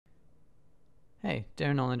Hey,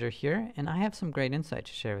 Darren Olander here, and I have some great insight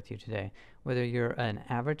to share with you today. Whether you're an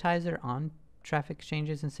advertiser on traffic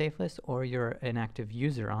exchanges and safe lists, or you're an active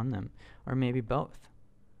user on them, or maybe both.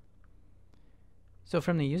 So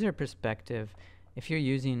from the user perspective, if you're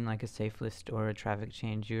using like a safe list or a traffic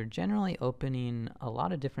exchange, you're generally opening a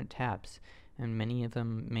lot of different tabs, and many of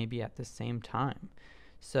them may be at the same time.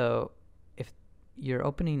 So if you're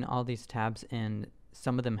opening all these tabs and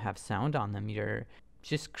some of them have sound on them, you're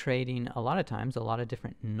just creating a lot of times a lot of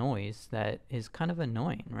different noise that is kind of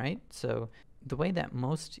annoying, right? So the way that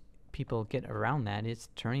most people get around that is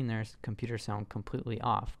turning their computer sound completely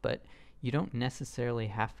off, but you don't necessarily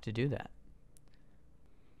have to do that.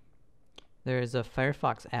 There is a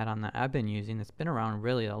Firefox add-on that I've been using that's been around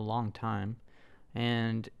really a long time,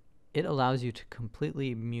 and it allows you to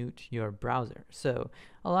completely mute your browser. So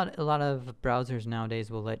a lot of browsers nowadays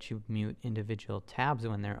will let you mute individual tabs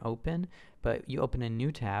when they're open, but you open a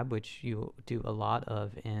new tab, which you do a lot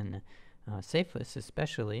of in safe lists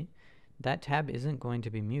especially, that tab isn't going to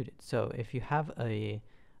be muted. So if you have an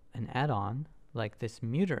add-on like this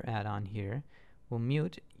muter add-on here, will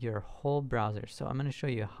mute your whole browser. So I'm going to show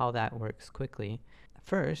you how that works quickly.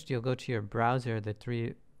 First, you'll go to your browser, the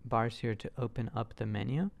three bars here to open up the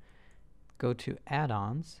menu. Go to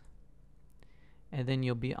add-ons, and then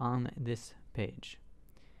you'll be on this page.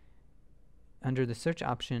 Under the search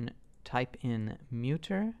option, type in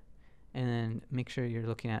muter, and then make sure you're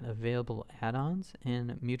looking at available add-ons,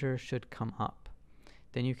 and muter should come up.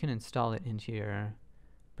 Then you can install it into your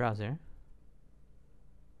browser.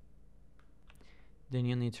 Then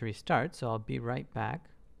you'll need to restart, so I'll be right back.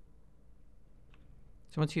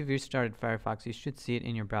 So once you've restarted Firefox, you should see it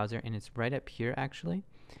in your browser, and it's right up here actually.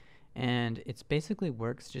 And it basically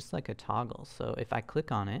works just like a toggle. So if I click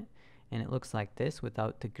on it and it looks like this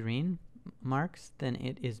without the green marks, then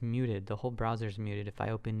it is muted. The whole browser is muted. If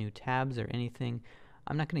I open new tabs or anything,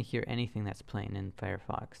 I'm not going to hear anything that's playing in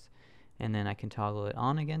Firefox. And then I can toggle it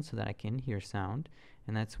on again so that I can hear sound,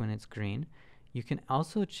 and that's when it's green. You can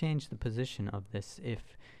also change the position of this.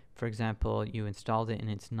 If, for example, you installed it and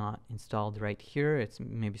it's not installed right here, it's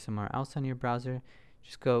maybe somewhere else on your browser,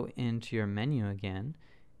 just go into your menu again,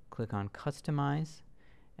 click on Customize,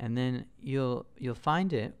 and then you'll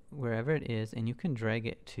find it wherever it is, and you can drag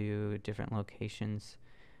it to different locations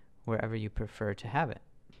wherever you prefer to have it.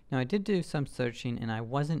 Now I did do some searching and I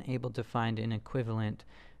wasn't able to find an equivalent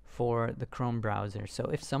for the Chrome browser. So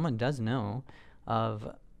if someone does know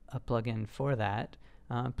of a plugin for that,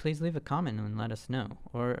 please leave a comment and let us know,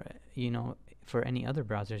 or for any other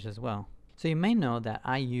browsers as well. So you may know that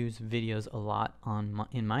I use videos a lot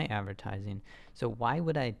in my advertising. So why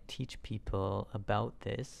would I teach people about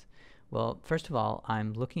this? Well, first of all,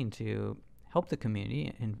 I'm looking to help the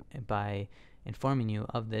community by informing you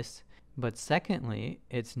of this. But secondly,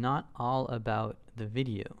 it's not all about the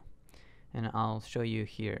video. And I'll show you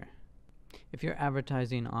here. If you're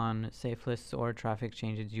advertising on safe lists or traffic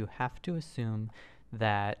exchanges, you have to assume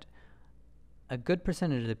that a good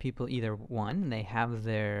percentage of the people either, one, they have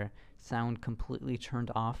their sound completely turned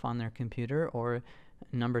off on their computer, or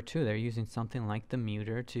number two, they're using something like the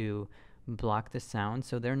muter to block the sound,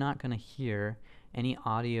 so they're not going to hear any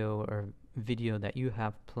audio or video that you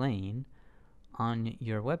have playing on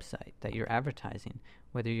your website that you're advertising.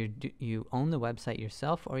 Whether you own the website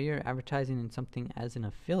yourself or you're advertising in something as an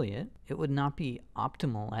affiliate, it would not be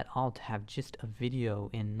optimal at all to have just a video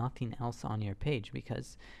and nothing else on your page,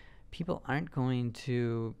 because people aren't going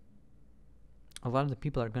to, a lot of the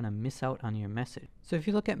people are going to miss out on your message. So if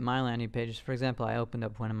you look at my landing pages, for example, I opened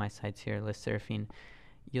up one of my sites here, List Surfing,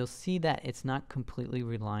 you'll see that it's not completely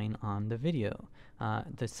relying on the video,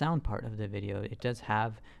 the sound part of the video. It does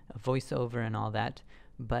have a voiceover and all that,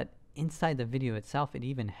 but inside the video itself, it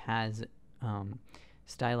even has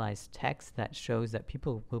stylized text that shows that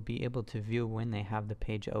people will be able to view when they have the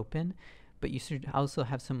page open. But you should also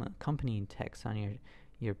have some accompanying text on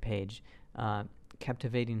your page,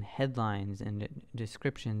 captivating headlines and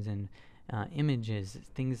descriptions and images,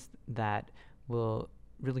 things that will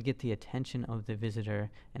really get the attention of the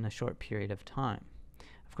visitor in a short period of time.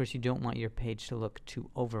 Of course, you don't want your page to look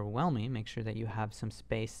too overwhelming. Make sure that you have some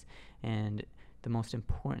space and the most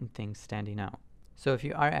important things standing out. So if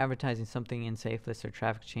you are advertising something in safe lists or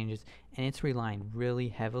traffic changes and it's relying really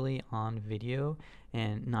heavily on video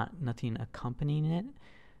and nothing accompanying it,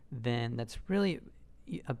 then that's really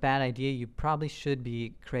a bad idea. You probably should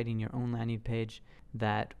be creating your own landing page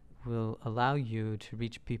that will allow you to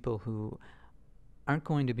reach people who aren't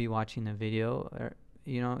going to be watching the video, or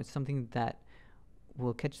it's something that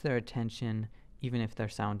will catch their attention even if their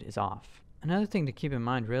sound is off. Another thing to keep in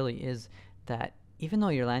mind really is that even though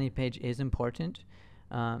your landing page is important,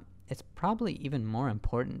 it's probably even more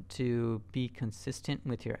important to be consistent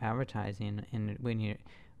with your advertising, and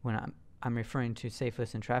when I'm referring to safe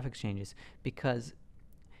listen traffic changes, because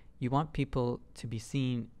you want people to be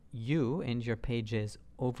seeing you and your pages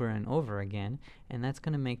over and over again, and that's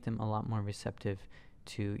going to make them a lot more receptive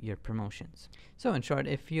to your promotions. So in short,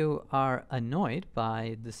 if you are annoyed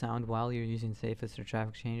by the sound while you're using safe listen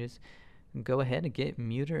traffic changes, go ahead and get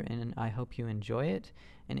muter, and I hope you enjoy it.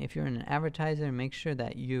 And if you're an advertiser, make sure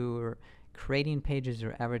that you're creating pages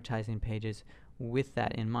or advertising pages with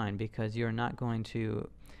that in mind, because you're not going to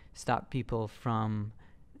stop people from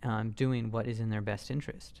doing what is in their best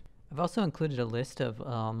interest. I've also included a list of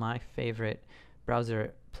my favorite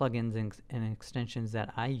browser plugins and extensions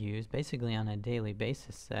that I use basically on a daily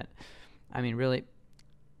basis that, I mean, really,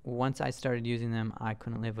 once I started using them, I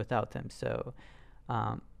couldn't live without them. So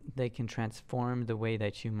they can transform the way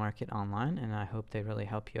that you market online, and I hope they really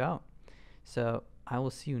help you out. So I will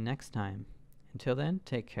see you next time. Until then,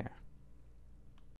 take care.